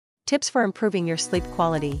Tips for improving your sleep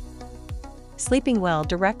quality. Sleeping well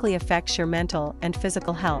directly affects your mental and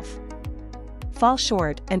physical health. Fall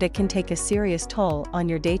short and it can take a serious toll on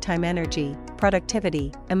your daytime energy,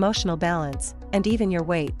 productivity, emotional balance, and even your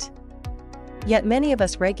weight. Yet many of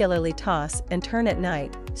us regularly toss and turn at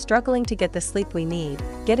night, struggling to get the sleep we need.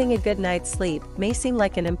 Getting a good night's sleep may seem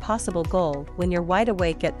like an impossible goal when you're wide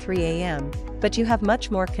awake at 3 a.m., but you have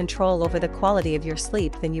much more control over the quality of your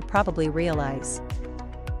sleep than you probably realize.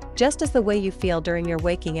 Just as the way you feel during your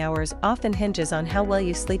waking hours often hinges on how well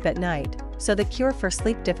you sleep at night, so the cure for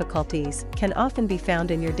sleep difficulties can often be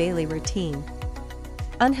found in your daily routine.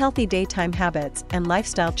 Unhealthy daytime habits and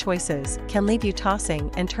lifestyle choices can leave you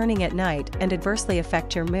tossing and turning at night and adversely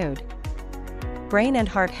affect your mood, brain and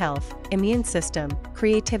heart health, immune system,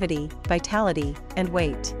 creativity, vitality, and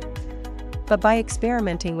weight. But by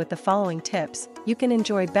experimenting with the following tips, you can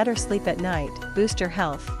enjoy better sleep at night, boost your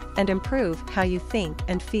health, and improve how you think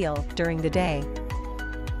and feel during the day.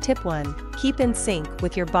 Tip 1. Keep in sync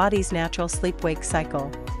with your body's natural sleep-wake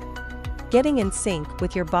cycle. Getting in sync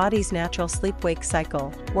with your body's natural sleep-wake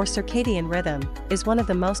cycle, or circadian rhythm, is one of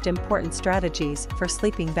the most important strategies for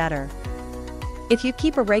sleeping better. If you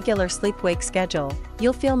keep a regular sleep-wake schedule,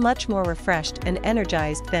 you'll feel much more refreshed and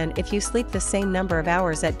energized than if you sleep the same number of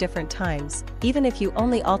hours at different times, even if you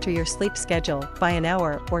only alter your sleep schedule by an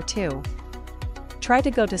hour or two. Try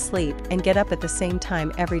to go to sleep and get up at the same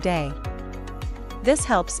time every day. This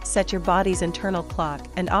helps set your body's internal clock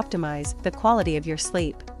and optimize the quality of your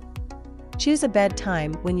sleep. Choose a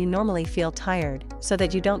bedtime when you normally feel tired, so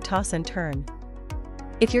that you don't toss and turn.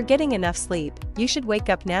 If you're getting enough sleep, you should wake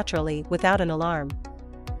up naturally without an alarm.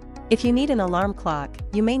 If you need an alarm clock,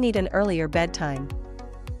 you may need an earlier bedtime.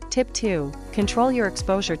 Tip 2. Control your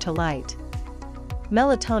exposure to light.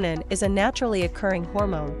 Melatonin is a naturally occurring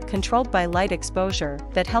hormone controlled by light exposure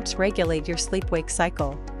that helps regulate your sleep-wake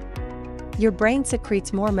cycle. Your brain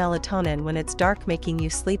secretes more melatonin when it's dark, making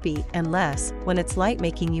you sleepy, and less when it's light,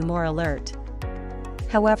 making you more alert.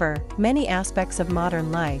 However, many aspects of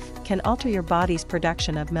modern life can alter your body's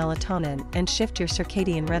production of melatonin and shift your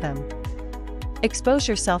circadian rhythm. Expose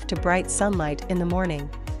yourself to bright sunlight in the morning.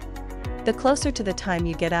 The closer to the time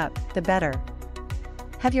you get up, the better.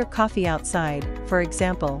 Have your coffee outside, for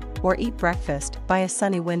example, or eat breakfast by a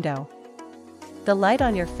sunny window. The light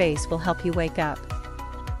on your face will help you wake up.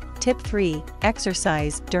 Tip 3.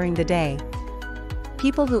 Exercise during the day.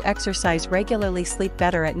 People who exercise regularly sleep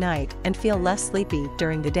better at night and feel less sleepy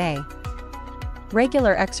during the day.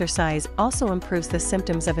 Regular exercise also improves the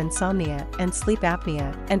symptoms of insomnia and sleep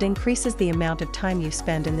apnea and increases the amount of time you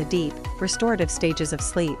spend in the deep, restorative stages of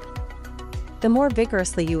sleep. The more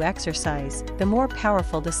vigorously you exercise, the more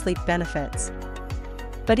powerful the sleep benefits.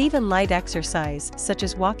 But even light exercise, such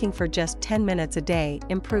as walking for just 10 minutes a day,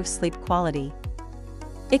 improves sleep quality.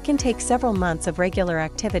 It can take several months of regular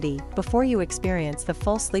activity before you experience the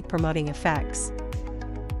full sleep-promoting effects.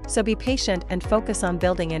 So be patient and focus on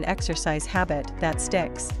building an exercise habit that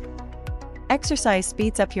sticks. Exercise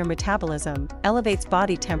speeds up your metabolism, elevates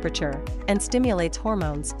body temperature, and stimulates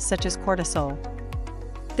hormones such as cortisol.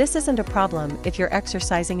 This isn't a problem if you're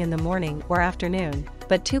exercising in the morning or afternoon,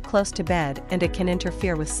 but too close to bed and it can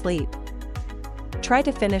interfere with sleep. Try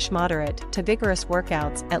to finish moderate to vigorous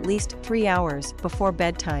workouts at least 3 hours before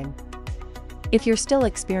bedtime. If you're still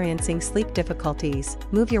experiencing sleep difficulties,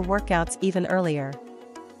 move your workouts even earlier.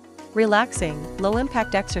 Relaxing,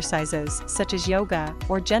 low-impact exercises such as yoga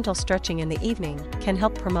or gentle stretching in the evening can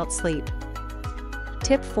help promote sleep.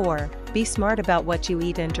 Tip 4. Be smart about what you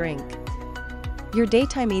eat and drink. Your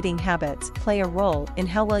daytime eating habits play a role in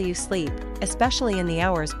how well you sleep, especially in the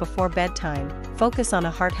hours before bedtime. Focus on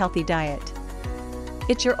a heart-healthy diet.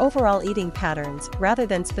 It's your overall eating patterns rather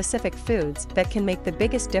than specific foods that can make the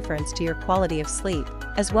biggest difference to your quality of sleep,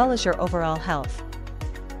 as well as your overall health.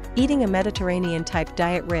 Eating a Mediterranean-type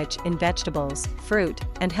diet rich in vegetables, fruit,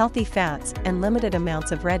 and healthy fats and limited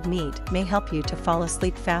amounts of red meat may help you to fall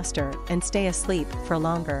asleep faster and stay asleep for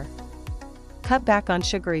longer. Cut back on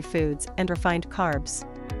sugary foods and refined carbs.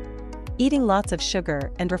 Eating lots of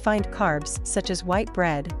sugar and refined carbs such as white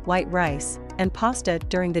bread, white rice, and pasta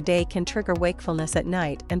during the day can trigger wakefulness at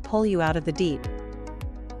night and pull you out of the deep,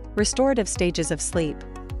 restorative stages of sleep.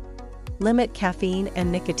 Limit caffeine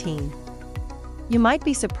and nicotine. You might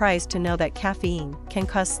be surprised to know that caffeine can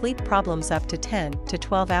cause sleep problems up to 10 to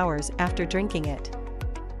 12 hours after drinking it.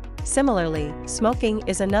 Similarly, smoking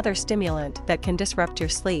is another stimulant that can disrupt your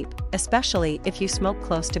sleep, especially if you smoke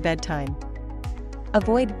close to bedtime.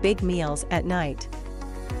 Avoid big meals at night.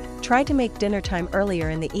 Try to make dinner time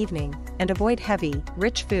earlier in the evening, and avoid heavy,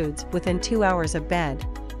 rich foods within 2 hours of bed.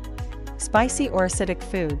 Spicy or acidic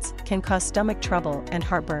foods can cause stomach trouble and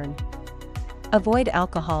heartburn. Avoid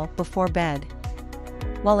alcohol before bed.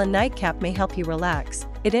 While a nightcap may help you relax,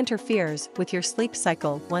 it interferes with your sleep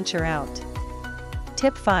cycle once you're out.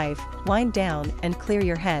 Tip 5. Wind down and clear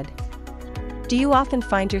your head. Do you often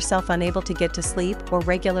find yourself unable to get to sleep or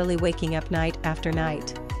regularly waking up night after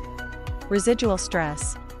night? Residual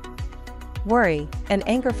stress, worry, and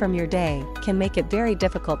anger from your day can make it very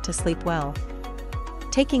difficult to sleep well.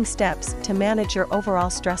 Taking steps to manage your overall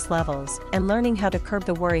stress levels and learning how to curb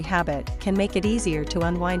the worry habit can make it easier to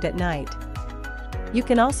unwind at night. You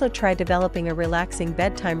can also try developing a relaxing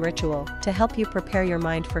bedtime ritual to help you prepare your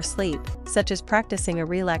mind for sleep, such as practicing a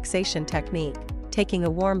relaxation technique, taking a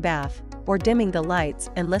warm bath, or dimming the lights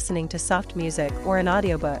and listening to soft music or an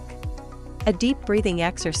audiobook. A deep breathing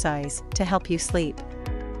exercise to help you sleep.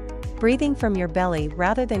 Breathing from your belly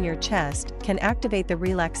rather than your chest can activate the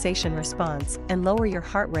relaxation response and lower your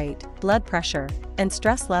heart rate, blood pressure, and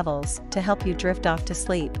stress levels to help you drift off to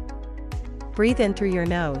sleep. Breathe in through your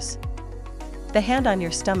nose. The hand on your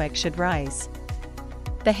stomach should rise.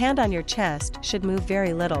 The hand on your chest should move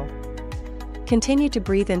very little. Continue to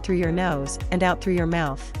breathe in through your nose and out through your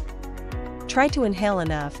mouth. Try to inhale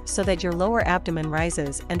enough so that your lower abdomen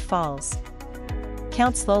rises and falls.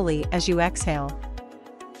 Count slowly as you exhale.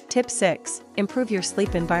 Tip 6. Improve your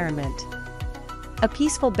sleep environment. A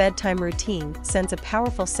peaceful bedtime routine sends a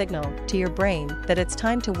powerful signal to your brain that it's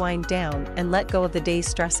time to wind down and let go of the day's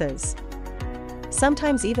stresses.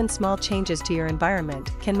 Sometimes even small changes to your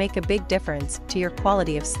environment can make a big difference to your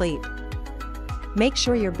quality of sleep. Make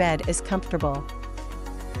sure your bed is comfortable.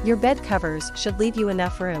 Your bed covers should leave you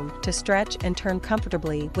enough room to stretch and turn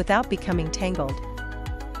comfortably without becoming tangled.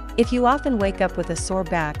 If you often wake up with a sore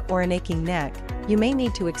back or an aching neck, you may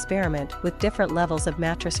need to experiment with different levels of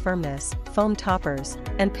mattress firmness, foam toppers,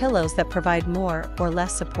 and pillows that provide more or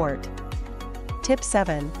less support. Tip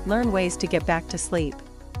 7. Learn ways to get back to sleep.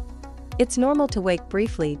 It's normal to wake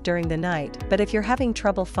briefly during the night, but if you're having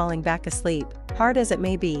trouble falling back asleep, hard as it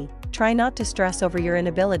may be, try not to stress over your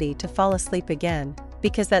inability to fall asleep again,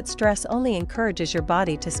 because that stress only encourages your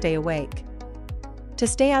body to stay awake. To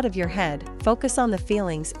stay out of your head, focus on the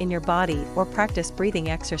feelings in your body or practice breathing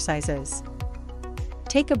exercises.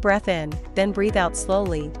 Take a breath in, then breathe out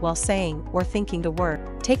slowly while saying or thinking the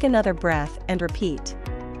word. Take another breath and repeat.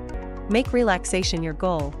 Make relaxation your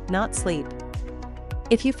goal, not sleep.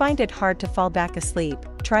 If you find it hard to fall back asleep,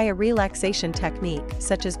 try a relaxation technique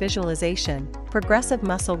such as visualization, progressive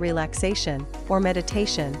muscle relaxation, or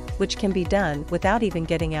meditation, which can be done without even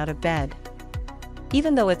getting out of bed.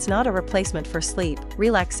 Even though it's not a replacement for sleep,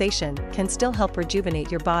 relaxation can still help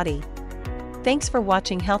rejuvenate your body. Thanks for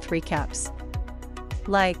watching Health Recaps.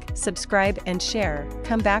 Like, subscribe, and share.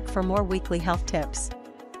 Come back for more weekly health tips.